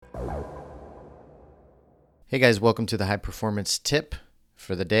Hey guys, welcome to the High Performance Tip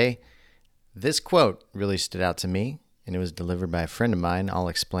for the day. This quote really stood out to me, and it was delivered by a friend of mine. I'll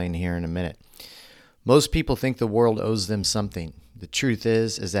explain here in a minute. Most people think the world owes them something. The truth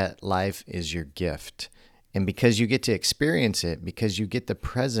is that life is your gift. And because you get to experience it, because you get the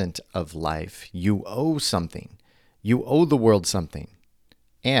present of life, you owe something. You owe the world something.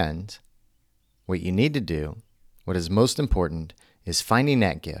 And what you need to do, what is most important, is finding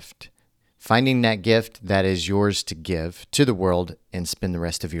that gift. Finding that gift that is yours to give to the world and spend the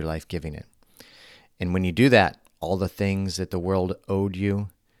rest of your life giving it. And when you do that, all the things that the world owed you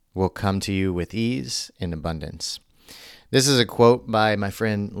will come to you with ease and abundance. This is a quote by my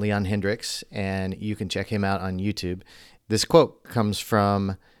friend Leon Hendricks, and you can check him out on YouTube. This quote comes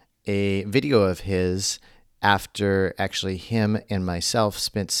from a video of his after actually him and myself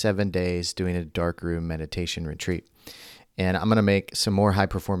spent 7 days doing a dark room meditation retreat. And I'm going to make some more high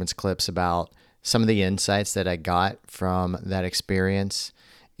performance clips about some of the insights that I got from that experience.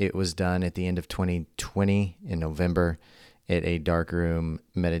 It was done at the end of 2020 in November at a dark room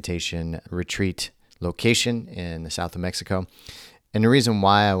meditation retreat location in the south of Mexico. And the reason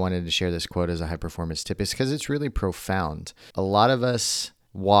why I wanted to share this quote as a high performance tip is because it's really profound. A lot of us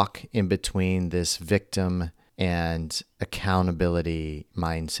walk in between this victim and accountability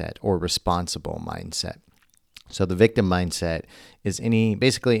mindset or responsible mindset. So the victim mindset is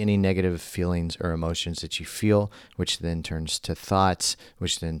basically any negative feelings or emotions that you feel, which then turns to thoughts,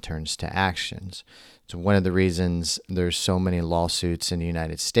 which then turns to actions. So one of the reasons there's so many lawsuits in the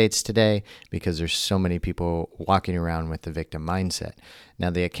United States today, because there's so many people walking around with the victim mindset. Now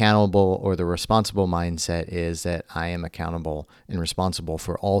the accountable or the responsible mindset is that I am accountable and responsible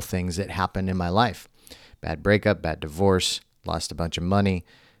for all things that happen in my life. Bad breakup, bad divorce, lost a bunch of money,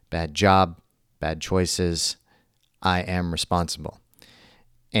 bad job, bad choices. I am responsible.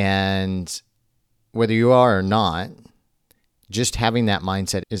 And whether you are or not, just having that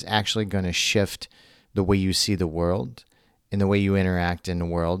mindset is actually going to shift the way you see the world and the way you interact in the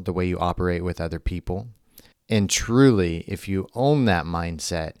world, the way you operate with other people. And truly, if you own that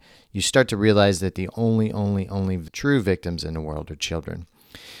mindset, you start to realize that the only true victims in the world are children.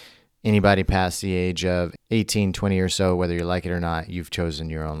 Anybody past the age of 18, 20 or so, whether you like it or not, you've chosen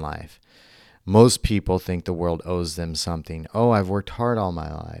your own life. Most people think the world owes them something. Oh, I've worked hard all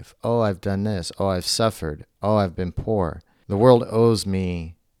my life. Oh, I've done this. Oh, I've suffered. Oh, I've been poor. The world owes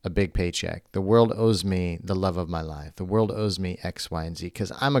me a big paycheck. The world owes me the love of my life. The world owes me X, Y, and Z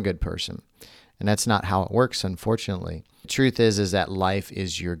because I'm a good person. And that's not how it works, unfortunately. The truth is that life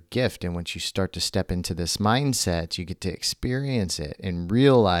is your gift. And once you start to step into this mindset, you get to experience it and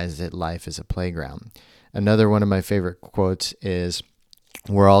realize that life is a playground. Another one of my favorite quotes is,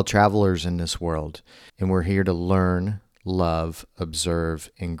 we're all travelers in this world, and we're here to learn, love,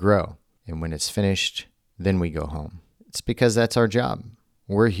 observe, and grow. And when it's finished, then we go home. It's because that's our job.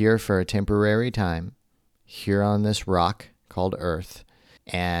 We're here for a temporary time, here on this rock called Earth,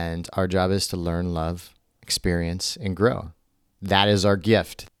 and our job is to learn, love, experience, and grow. That is our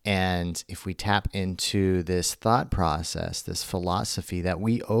gift. And if we tap into this thought process, this philosophy that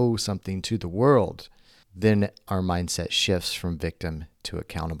we owe something to the world, then our mindset shifts from victim to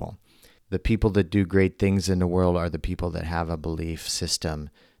accountable. The people that do great things in the world are the people that have a belief system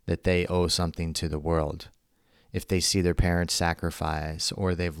that they owe something to the world. If they see their parents sacrifice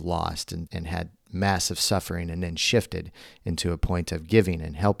or they've lost and had massive suffering and then shifted into a point of giving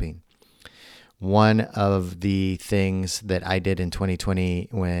and helping. One of the things that I did in 2020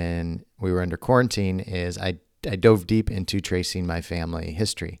 when we were under quarantine is I dove deep into tracing my family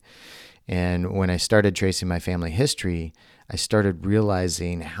history. And when I started tracing my family history, I started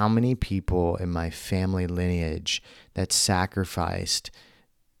realizing how many people in my family lineage that sacrificed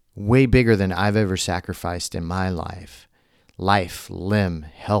way bigger than I've ever sacrificed in my life. Life, limb,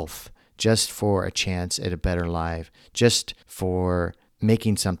 health, just for a chance at a better life, just for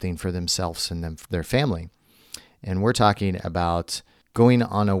making something for themselves and their family. And we're talking about going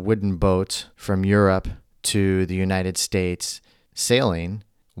on a wooden boat from Europe to the United States, sailing,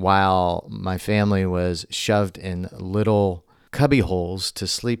 while my family was shoved in little cubby holes to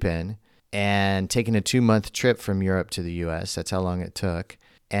sleep in, and taking a 2-month trip from Europe to the US. That's how long it took.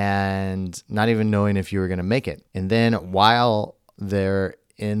 And not even knowing if you were going to make it. And then while they're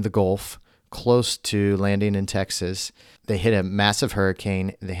in the Gulf, close to landing in Texas, they hit a massive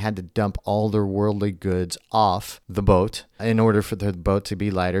hurricane. They had to dump all their worldly goods off the boat in order for the boat to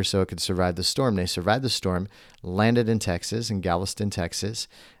be lighter so it could survive the storm. They survived the storm, landed in Texas, in Galveston, Texas.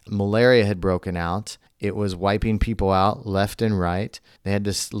 Malaria had broken out. It was wiping people out left and right. They had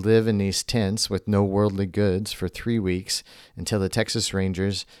to live in these tents with no worldly goods for 3 weeks until the Texas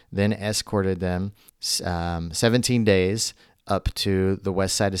Rangers then escorted them 17 days up to the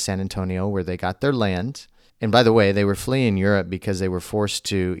west side of San Antonio, where they got their land. And by the way, they were fleeing Europe because they were forced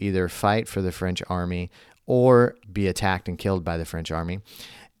to either fight for the French army or be attacked and killed by the French army.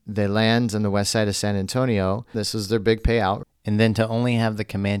 They land on the west side of San Antonio. This was their big payout. And then to only have the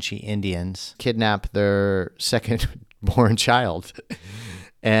Comanche Indians kidnap their second-born child.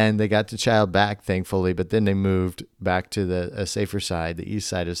 And they got the child back, thankfully, but then they moved back to a safer side, the east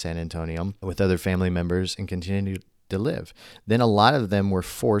side of San Antonio, with other family members and continued to live. Then a lot of them were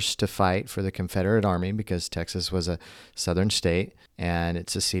forced to fight for the Confederate Army because Texas was a southern state and it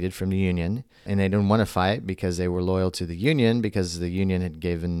seceded from the Union. And they didn't want to fight because they were loyal to the Union because the Union had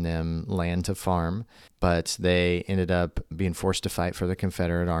given them land to farm. But they ended up being forced to fight for the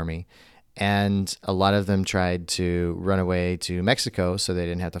Confederate Army. And a lot of them tried to run away to Mexico so they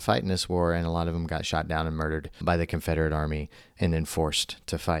didn't have to fight in this war. And a lot of them got shot down and murdered by the Confederate Army and then forced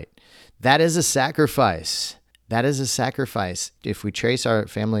to fight. That is a sacrifice. That is a sacrifice. If we trace our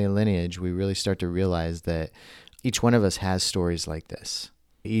family lineage, we really start to realize that each one of us has stories like this.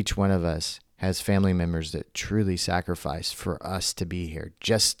 Each one of us has family members that truly sacrificed for us to be here,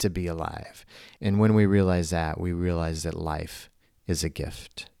 just to be alive. And when we realize that, we realize that life is a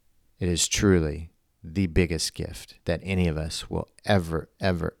gift. It is truly the biggest gift that any of us will ever,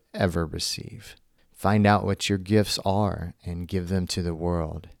 ever, ever receive. Find out what your gifts are and give them to the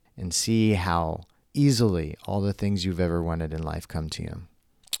world and see how easily all the things you've ever wanted in life come to you.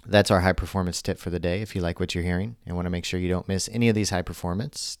 That's our high performance tip for the day. If you like what you're hearing and want to make sure you don't miss any of these high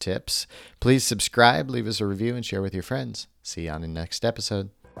performance tips, please subscribe, leave us a review, and share with your friends. See you on the next episode.